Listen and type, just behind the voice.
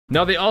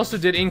Now, they also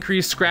did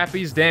increase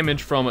Scrappy's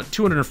damage from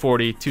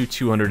 240 to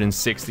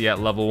 260 at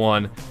level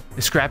 1.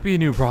 Is Scrappy a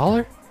new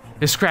brawler?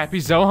 Is Scrappy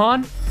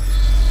Zohan?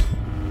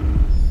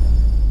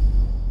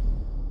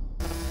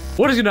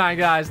 What is going on,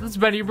 guys? This is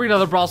Benny, bringing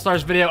another Brawl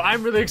Stars video.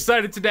 I'm really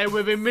excited today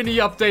with a mini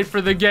update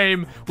for the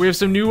game. We have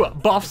some new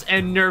buffs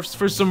and nerfs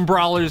for some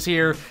brawlers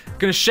here.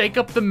 Gonna shake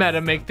up the meta,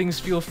 make things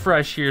feel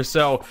fresh here.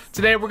 So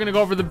today we're gonna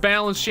go over the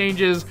balance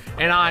changes,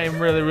 and I am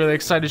really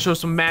excited to show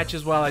some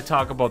matches while I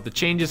talk about the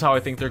changes, how I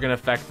think they're gonna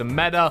affect the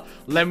meta.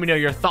 Let me know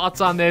your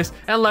thoughts on this,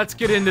 and let's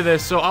get into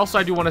this. So also,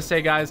 I do want to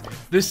say, guys,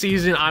 this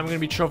season I'm gonna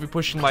be trophy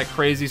pushing like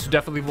crazy, so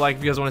definitely leave a like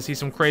if you guys want to see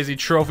some crazy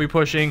trophy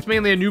pushing. It's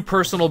mainly a new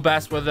personal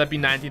best, whether that be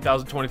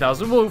 19,000,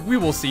 20,000, we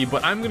will see.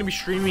 But I'm gonna be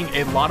streaming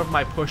a lot of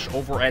my push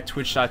over at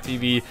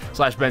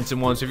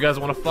twitch.tv/Benson1. So if you guys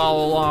want to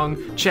follow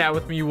along, chat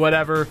with me,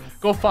 whatever,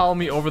 go follow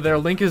me over there.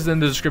 Link is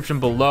in the description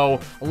below.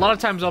 A lot of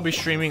times I'll be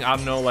streaming, I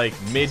don't know, like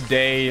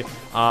midday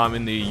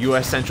in the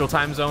US Central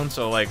Time Zone,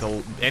 so like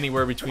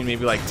anywhere between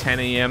maybe like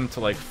 10 a.m. to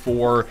like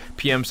 4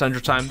 p.m.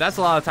 Central Time. That's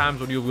a lot of times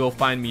when you will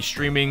find me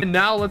streaming. And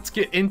now let's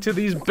get into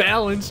these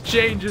balance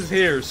changes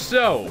here.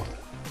 So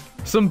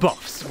some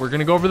buffs. We're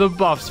gonna go over the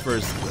buffs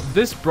first.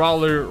 This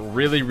brawler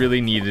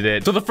really needed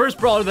it. So the first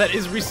brawler that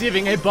is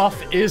receiving a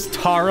buff is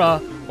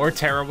Tara, or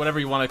Tara, whatever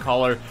you want to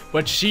call her,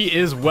 but she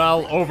is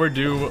well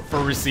overdue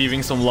for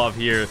receiving some love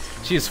here.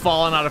 She has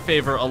fallen out of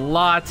favor a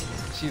lot.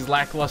 She's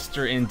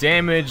lackluster in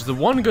damage. The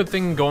one good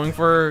thing going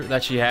for her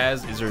that she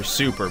has is her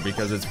super,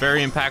 because it's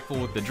very impactful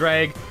with the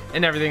drag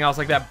and everything else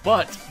like that.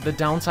 But the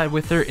downside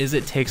with her is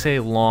it takes a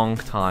long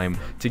time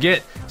to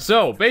get.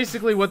 So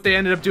basically what they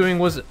ended up doing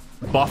was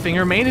buffing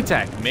her main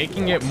attack,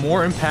 making it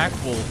more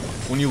impactful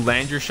when you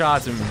land your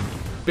shots, and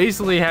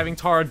basically having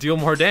Tara deal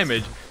more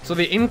damage. So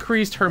they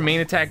increased her main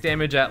attack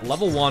damage at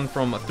level 1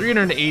 from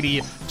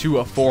 380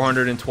 to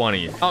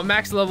 420.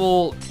 Max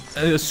level,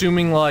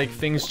 assuming like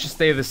things just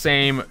stay the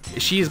same,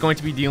 she is going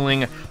to be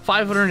dealing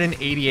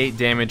 588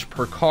 damage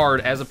per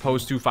card as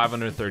opposed to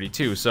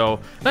 532.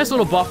 So nice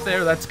little buff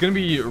there. That's going to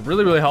be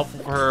really helpful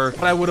for her.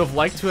 What I would have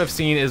liked to have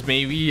seen is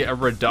maybe a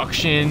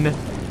reduction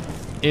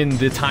in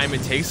the time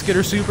it takes to get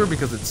her super,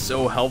 because it's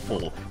so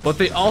helpful. But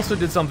they also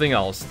did something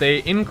else. They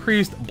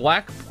increased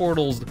Black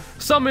Portal's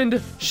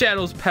summoned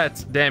Shadows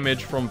Pet's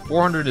damage from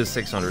 400 to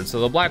 600.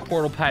 So the Black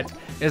Portal pet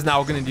is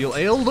now going to deal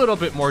a little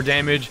bit more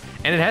damage,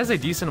 and it has a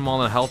decent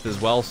amount of health as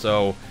well,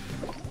 so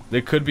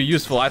it could be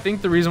useful. I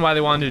think the reason why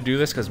they wanted to do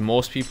this, because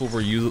most people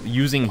were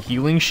using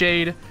Healing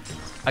Shade.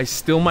 I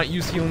still might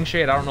use Healing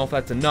Shade. I don't know if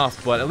that's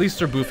enough, but at least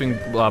they're buffing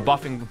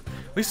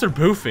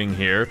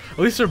here. At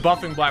least they're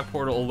buffing Black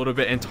Portal a little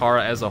bit, and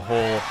Tara as a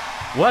whole.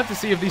 We'll have to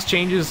see if these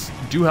changes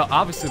do help.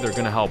 Obviously, they're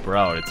going to help her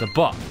out. It's a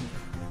buff.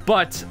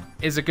 But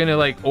is it going to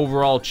like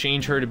overall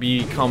change her to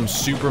become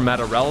super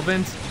meta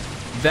relevant?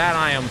 That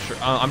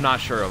I'm not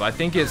sure of. I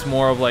think it's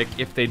more of like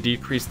if they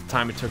decrease the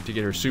time it took to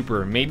get her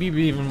super, maybe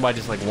even by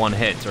just like one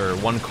hit or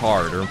one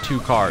card or 2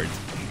 cards,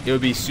 it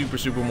would be super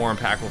more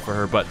impactful for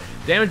her. But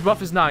damage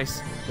buff is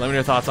nice. Let me know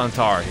your thoughts on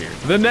Tara here.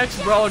 The next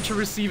brawler to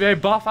receive a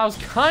buff, I was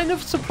kind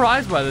of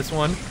surprised by this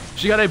one.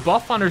 She got a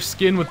buff on her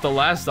skin with the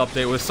last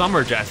update with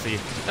Summer Jessie.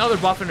 Now they're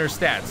buffing her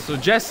stats. So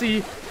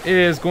Jessie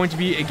is going to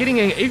be getting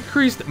an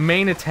increased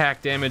main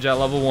attack damage at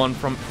level 1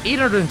 from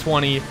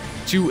 820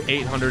 to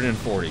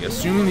 840.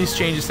 Assuming these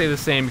changes stay the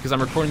same, because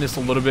I'm recording this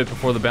a little bit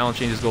before the balance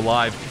changes go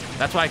live.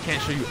 That's why I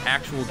can't show you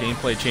actual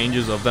gameplay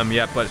changes of them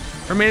yet. But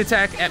her main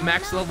attack at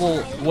max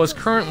level was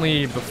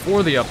currently,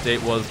 before the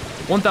update, was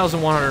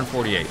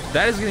 1,148.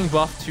 That is getting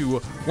buffed to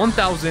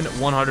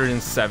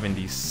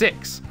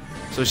 1,176.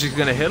 So she's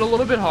going to hit a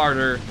little bit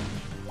harder,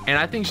 and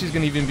I think she's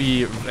going to even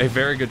be a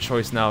very good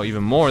choice now,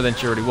 even more than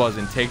she already was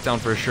in Takedown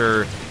for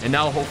sure. And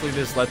now hopefully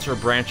this lets her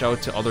branch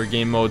out to other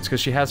game modes,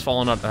 because she has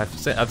fallen out.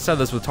 I've said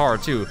this with Tara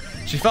too.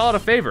 She fell out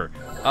of favor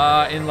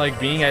in like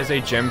being as a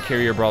gem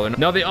carrier brawler.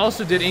 Now they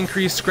also did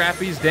increase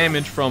Scrappy's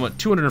damage from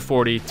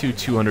 240 to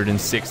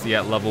 260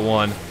 at level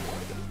 1.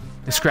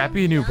 Is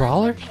Scrappy a new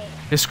brawler?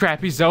 Is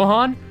Scrappy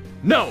Zohan?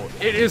 No,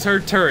 it is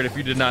her turret, if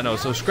you did not know.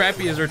 So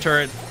Scrappy is her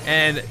turret,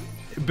 and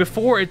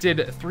before it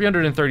did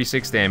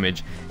 336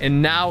 damage,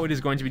 and now it is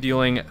going to be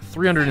dealing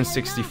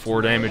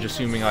 364 damage,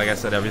 assuming, like I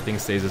said, everything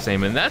stays the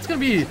same. And that's a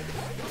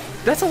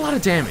lot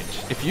of damage.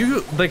 If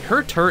you, like,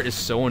 her turret is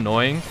so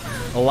annoying.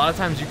 A lot of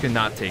times you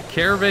cannot take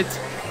care of it,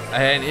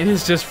 and it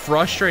is just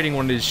frustrating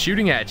when it is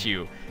shooting at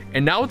you.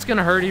 And now it's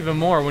gonna hurt even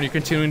more when you're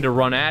continuing to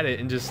run at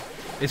it, and just,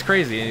 it's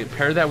crazy. And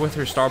pair that with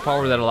her star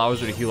power that allows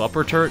her to heal up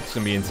her turret, it's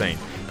gonna be insane.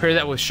 Pair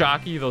that with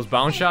Shocky, those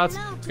bounce shots,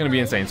 it's gonna be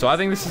insane. So I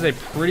think this is a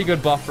pretty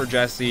good buff for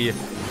Jessie. I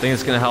think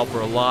it's gonna help her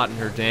a lot in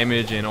her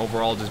damage and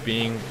overall just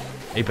being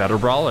a better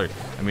brawler.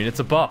 I mean, it's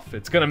a buff.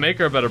 It's gonna make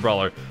her a better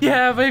brawler. You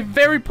have a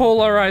very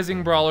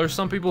polarizing brawler.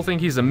 Some people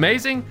think he's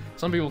amazing.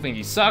 Some people think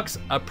he sucks.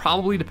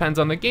 Probably depends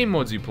on the game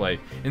modes you play.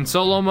 In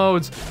solo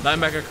modes, that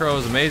Mecha Crow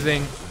is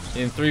amazing.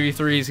 In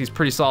 3v3s, he's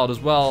pretty solid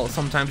as well.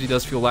 Sometimes he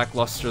does feel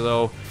lackluster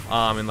though,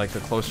 in like the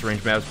closer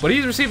range maps. But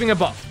he's receiving a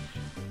buff.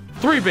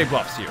 3 big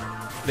buffs here.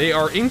 They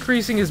are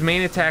increasing his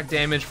main attack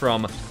damage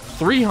from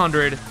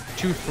 300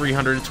 to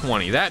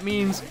 320. That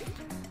means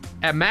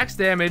at max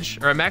damage,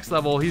 or at max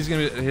level, he's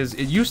gonna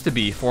it used to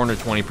be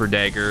 420 per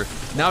dagger.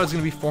 Now it's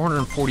gonna be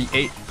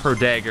 448 per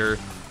dagger.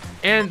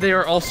 And they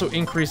are also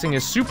increasing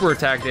his super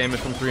attack damage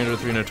from 300 to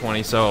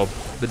 320. So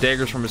the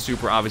daggers from his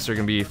super obviously are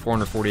gonna be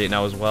 448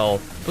 now as well.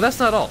 But that's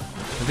not all.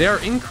 They are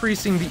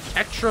increasing the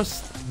extra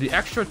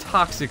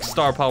toxic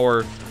star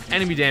power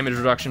enemy damage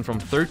reduction from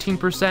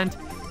 13%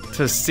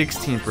 to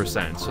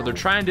 16%. So they're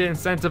trying to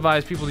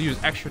incentivize people to use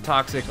extra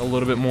toxic a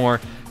little bit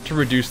more to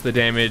reduce the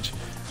damage.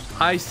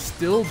 I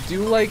still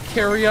do like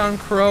Carry On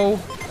Crow,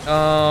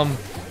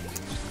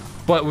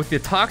 but with the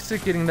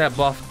toxic getting that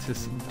buff to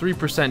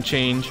 3%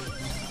 change,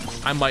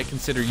 I might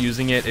consider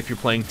using it if you're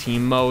playing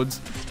team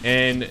modes.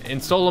 And in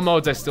solo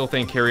modes, I still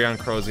think Carry On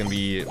Crow is going to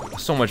be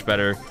so much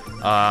better.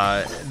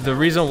 The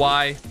reason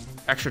why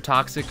extra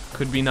toxic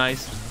could be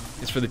nice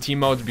is for the team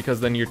modes, because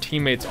then your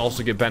teammates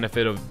also get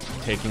benefit of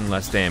taking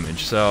less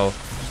damage. So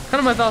kind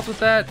of my thoughts with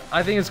that.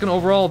 I think it's gonna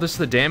overall, this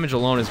the damage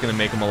alone is gonna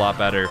make him a lot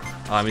better.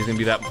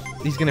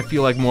 He's gonna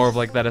feel like more of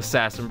like that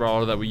assassin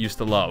brawler that we used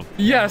to love.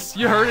 Yes,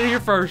 you heard it here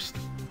first.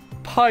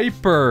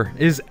 Piper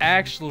is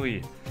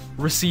actually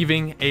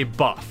receiving a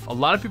buff. A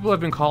lot of people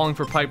have been calling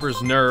for Piper's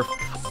nerf.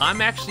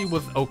 I'm actually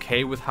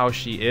okay with how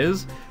she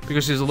is,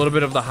 because she's a little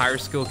bit of the higher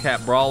skill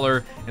cap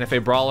brawler, and if a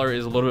brawler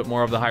is a little bit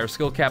more of the higher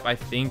skill cap, I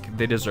think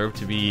they deserve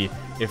to be,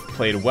 if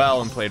played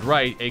well and played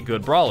right, a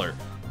good brawler.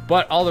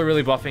 But all they're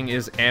really buffing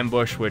is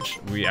ambush, which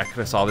I could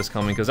have saw this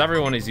coming because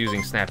everyone is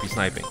using snappy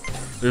sniping.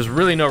 There's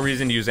really no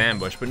reason to use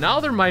ambush, but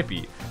now there might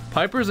be.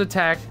 Piper's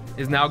attack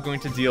is now going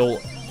to deal,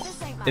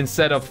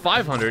 instead of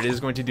 500, it is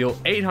going to deal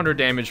 800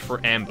 damage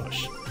for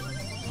ambush.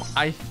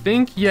 I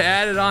think you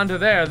added on to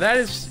there. That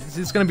is,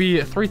 it's going to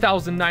be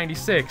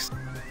 3,096.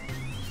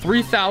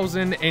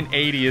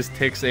 3,080 is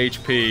Tick's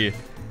HP,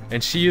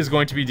 and she is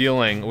going to be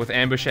dealing with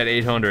ambush at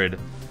 800.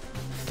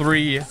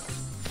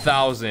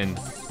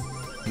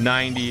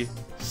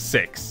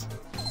 3,096.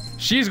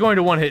 She's going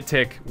to one-hit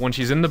Tick when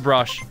she's in the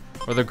brush,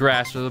 or the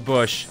grass, or the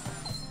bush.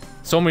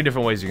 So many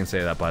different ways you can say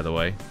that, by the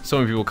way. So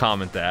many people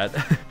comment that.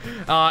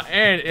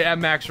 And at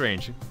max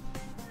range.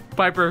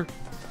 Piper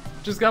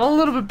just got a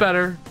little bit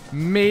better.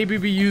 Maybe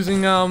be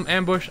using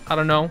ambush, I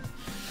don't know.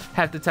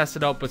 Have to test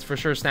it out, but for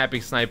sure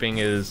snappy sniping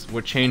is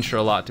what changed her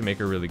a lot to make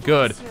her really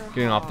good.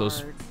 Getting off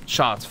those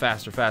shots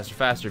faster, faster,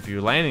 faster if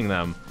you're landing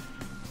them.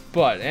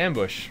 But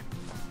ambush,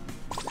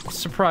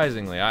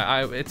 surprisingly,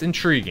 it's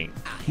intriguing.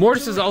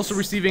 Mortis is also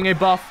receiving a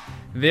buff.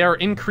 They are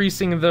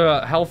increasing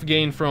the health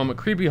gain from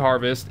Creepy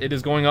Harvest. It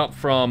is going up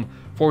from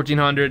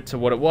 1,400 to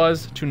what it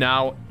was to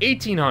now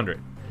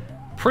 1,800.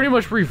 Pretty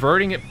much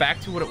reverting it back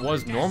to what it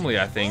was normally,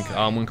 I think,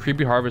 when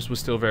Creepy Harvest was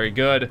still very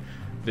good.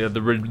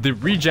 The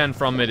regen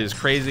from it is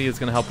crazy. It's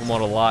going to help him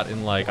out a lot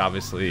in, like,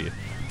 obviously,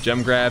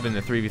 gem grab and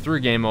the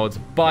 3v3 game modes.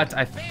 But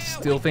I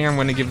still think I'm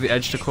going to give the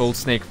edge to Cold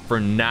Snake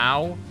for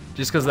now,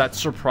 just because that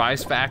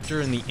surprise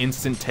factor and the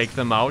instant take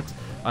them out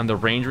on the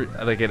range,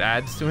 like, it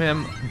adds to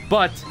him.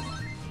 But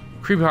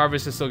Creepy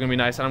Harvest is still going to be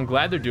nice, and I'm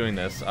glad they're doing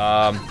this.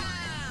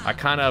 I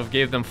kind of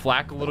gave them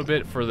flack a little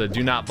bit for the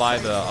do not buy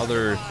the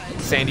other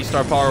Sandy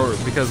star power,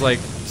 because, like,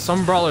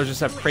 some brawlers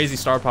just have crazy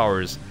star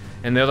powers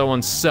and the other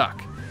ones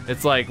suck.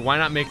 It's like, why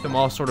not make them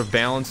all sort of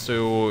balanced,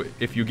 so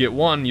if you get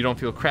one, you don't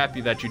feel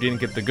crappy that you didn't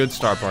get the good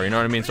star power, you know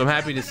what I mean? So I'm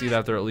happy to see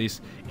that they're at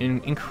least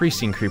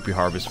increasing Creepy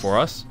Harvest for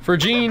us. For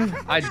Gene,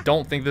 I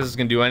don't think this is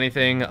going to do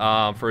anything.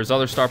 For his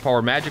other star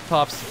power Magic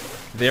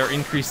Puffs, they're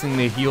increasing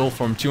the heal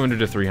from 200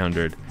 to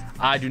 300.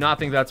 I do not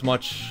think that's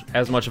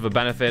as much of a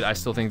benefit. I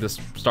still think this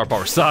star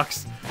power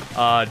sucks.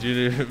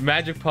 Dude,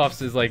 Magic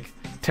Puffs is like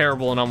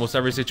terrible in almost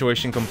every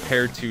situation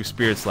compared to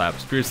Spirit Slap.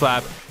 Spirit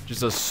Slap just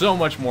does so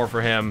much more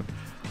for him.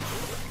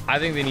 I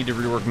think they need to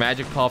rework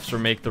Magic Puffs or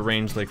make the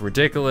range like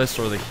ridiculous,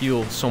 or the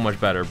heal so much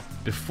better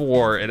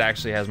before it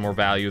actually has more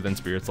value than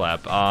Spirit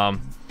Slap. So I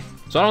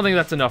don't think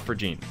that's enough for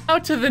Gene. Now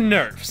to the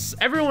nerfs.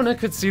 Everyone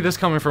could see this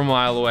coming from a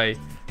mile away.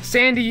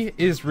 Sandy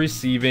is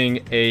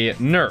receiving a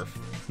nerf.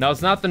 Now,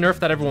 it's not the nerf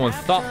that everyone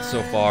thought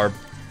so far.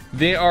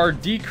 They are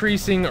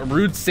decreasing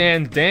Rude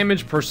Sand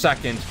damage per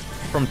second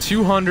from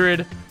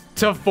 200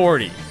 to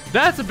 40.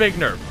 That's a big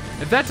nerf.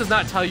 If that does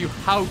not tell you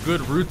how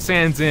good Rude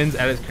Sands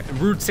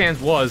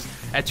was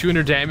at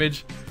 200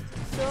 damage,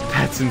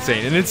 that's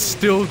insane. And it's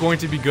still going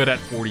to be good at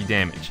 40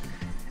 damage.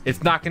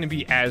 It's not going to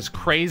be as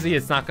crazy.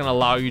 It's not going to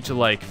allow you to,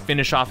 like,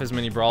 finish off as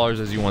many brawlers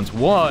as you once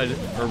would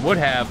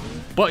have,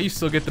 but you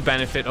still get the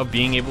benefit of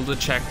being able to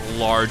check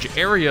large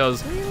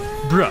areas.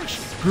 Brush,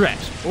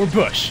 grass, or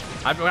bush.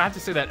 I have to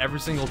say that every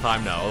single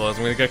time now, otherwise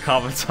I'm gonna get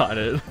comments on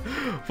it.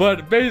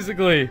 But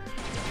basically,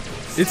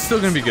 it's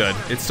still gonna be good.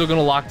 It's still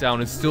gonna lock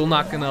down. It's still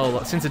not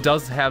gonna, since it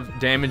does have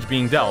damage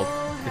being dealt,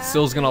 it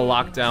still is gonna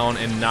lock down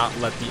and not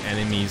let the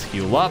enemies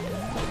heal up.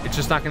 It's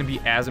just not gonna be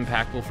as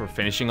impactful for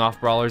finishing off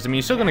brawlers. I mean,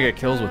 you're still gonna get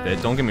kills with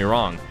it, don't get me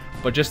wrong,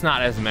 but just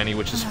not as many,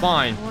 which is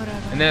fine.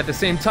 And then at the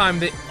same time,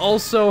 they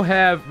also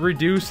have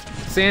reduced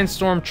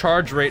Sandstorm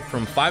charge rate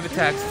from 5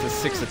 attacks to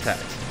 6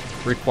 attacks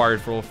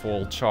required for a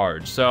full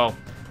charge. So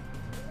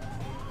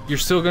you're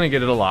still gonna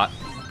get it a lot.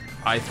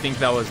 I think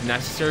that was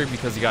necessary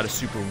because he got a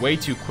super way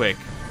too quick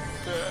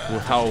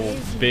with how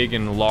big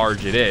and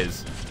large it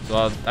is.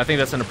 So I think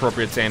that's an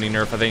appropriate standing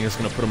nerf. I think it's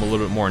going to put him a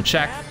little bit more in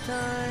check.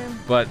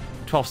 But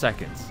 12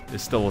 seconds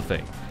is still a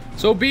thing.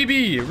 So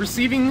BB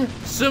receiving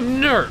some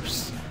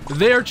nerfs.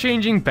 They are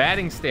changing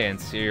batting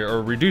stance here,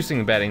 or reducing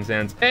the batting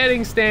stance.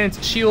 Batting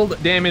stance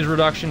shield damage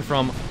reduction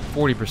from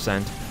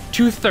 40%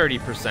 to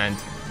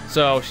 30%.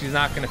 So she's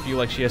not going to feel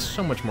like she has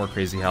so much more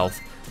crazy health.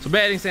 So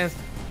batting stance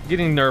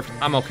getting nerfed,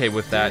 I'm okay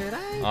with that.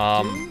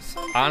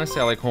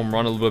 Honestly, I like home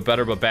run a little bit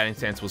better, but batting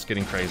stance was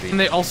getting crazy. And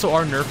they also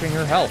are nerfing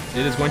her health.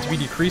 It is going to be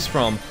decreased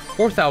from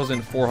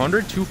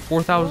 4,400 to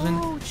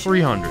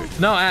 4,300.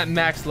 Now at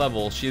max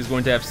level, she is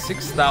going to have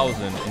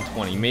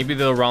 6,020. Maybe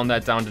they'll round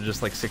that down to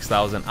just like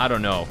 6,000. I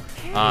don't know.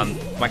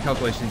 My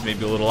calculations may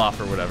be a little off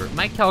or whatever.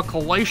 My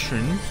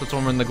calculations, what's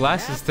over in the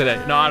glasses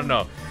today? No, I don't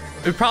know.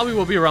 It probably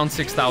will be around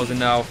 6,000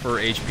 now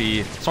for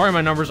HP. Sorry,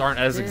 my numbers aren't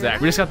as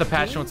exact. We just got the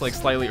patch notes like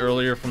slightly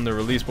earlier from the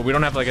release, but we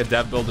don't have like a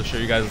dev build to show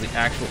you guys the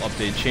actual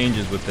update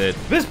changes with it.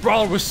 This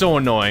brawler was so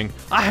annoying.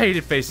 I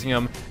hated facing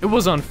him. It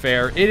was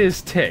unfair. It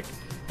is Tick.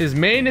 His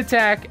main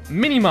attack,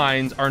 mini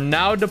mines, are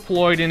now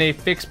deployed in a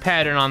fixed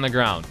pattern on the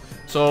ground.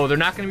 So they're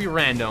not going to be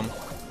random.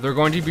 They're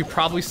going to be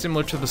probably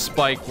similar to the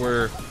Spike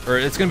or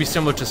it's going to be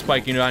similar to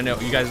Spike. You know, I know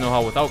you guys know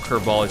how without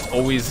Curveball, it's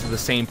always the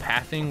same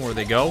pathing where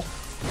they go.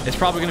 It's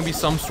probably going to be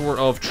some sort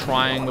of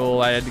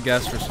triangle, I had to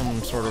guess, or some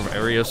sort of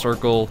area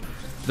circle.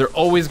 They're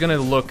always going to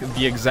look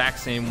the exact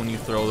same when you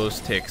throw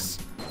those Ticks.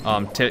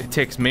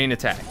 Tick's main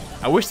attack.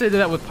 I wish they did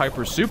that with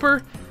Piper's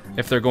Super.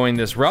 If they're going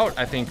this route,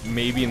 I think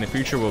maybe in the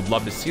future we'd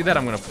love to see that.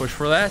 I'm going to push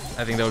for that.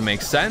 I think that would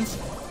make sense.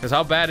 Because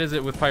how bad is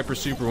it with Piper's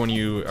Super when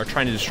you are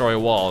trying to destroy a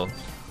wall?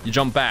 You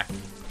jump back,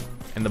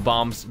 and the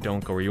bombs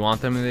don't go where you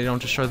want them, and they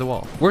don't destroy the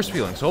wall. Worst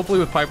feeling. So hopefully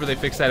with Piper they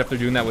fix that if they're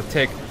doing that with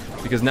Tick.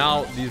 Because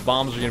now these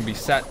bombs are going to be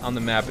set on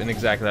the map, and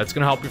exactly that's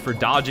going to help you for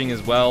dodging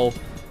as well.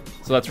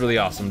 So that's really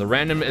awesome. The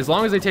random, as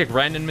long as they take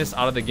randomness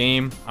out of the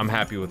game, I'm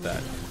happy with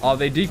that.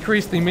 They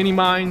decreased the mini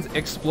mines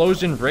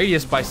explosion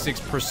radius by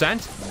 6%.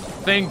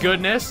 Thank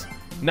goodness.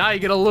 Now you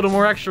get a little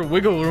more extra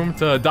wiggle room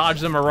to dodge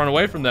them or run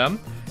away from them.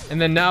 And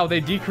then now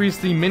they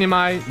decreased the mini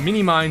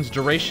mines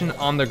duration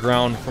on the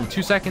ground from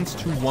 2 seconds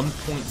to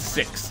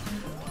 1.6.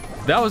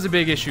 That was a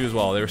big issue as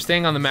well. They were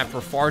staying on the map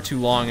for far too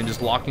long and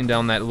just locking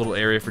down that little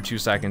area for 2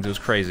 seconds. It was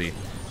crazy.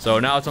 So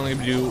now it's only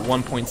going to do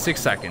 1.6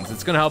 seconds.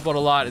 It's going to help out a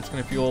lot. It's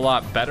going to feel a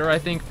lot better, I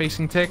think,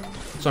 facing Tick.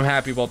 So I'm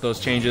happy about those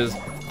changes.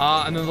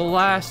 And then the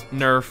last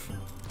nerf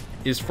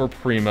is for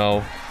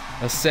Primo.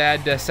 A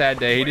sad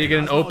day. He did get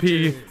an OP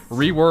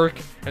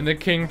rework and the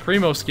King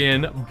Primo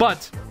skin,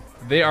 but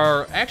they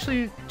are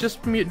actually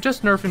just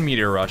nerfing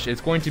Meteor Rush. It's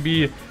going to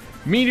be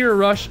Meteor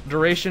Rush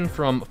duration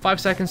from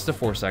 5 seconds to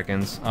 4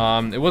 seconds.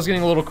 It was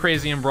getting a little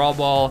crazy in Brawl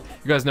Ball.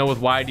 You guys know with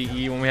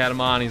YDE when we had him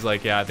on, he's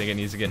like, yeah, I think it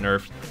needs to get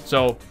nerfed.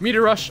 So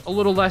Meteor Rush, a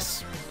little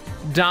less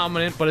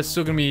dominant, but it's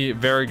still gonna be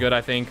very good,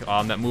 I think.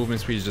 That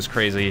movement speed is just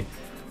crazy.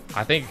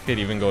 I think it could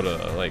even go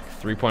to like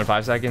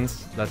 3.5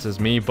 seconds. That's just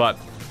me, but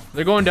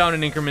they're going down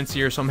in increments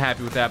here, so I'm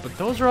happy with that. But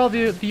those are all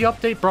the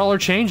update brawler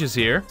changes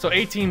here. So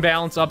 18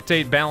 balance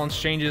update, balance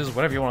changes,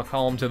 whatever you want to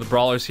call them to the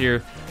brawlers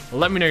here.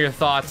 Let me know your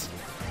thoughts.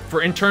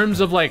 For in terms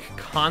of like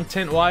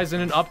content-wise in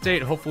an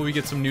update, hopefully we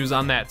get some news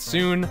on that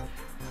soon.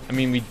 I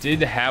mean, we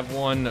did have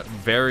one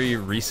very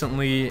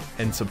recently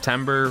in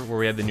September where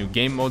we had the new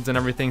game modes and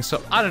everything.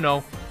 So I don't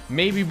know,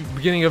 maybe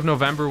beginning of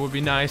November would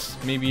be nice.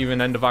 Maybe even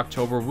end of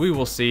October, we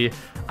will see.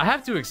 I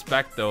have to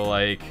expect though,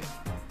 like,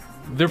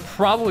 they're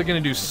probably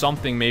gonna do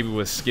something maybe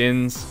with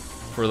skins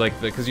for like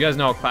because you guys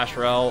know how Clash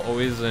Royale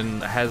always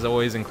and has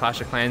always in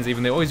Clash of Clans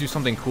even, they always do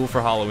something cool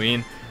for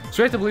Halloween.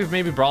 So we have to believe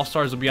maybe Brawl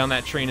Stars will be on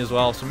that train as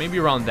well. So maybe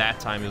around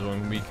that time is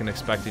when we can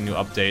expect a new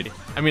update.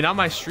 I mean, on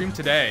my stream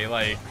today,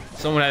 like,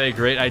 someone had a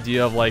great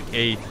idea of like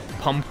a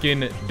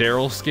pumpkin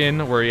Daryl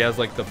skin where he has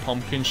like the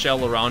pumpkin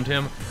shell around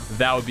him.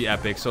 That would be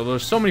epic. So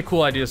there's so many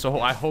cool ideas.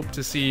 So I hope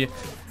to see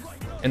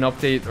an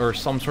update or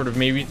some sort of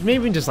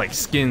maybe just like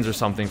skins or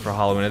something for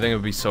Halloween. I think it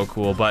would be so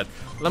cool. But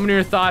let me know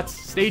your thoughts.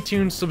 Stay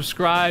tuned,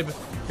 subscribe,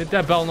 hit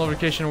that bell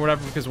notification or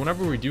whatever, because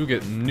whenever we do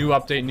get new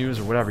update news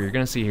or whatever, you're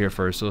gonna see here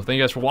first. So thank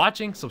you guys for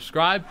watching,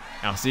 subscribe,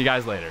 and I'll see you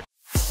guys later.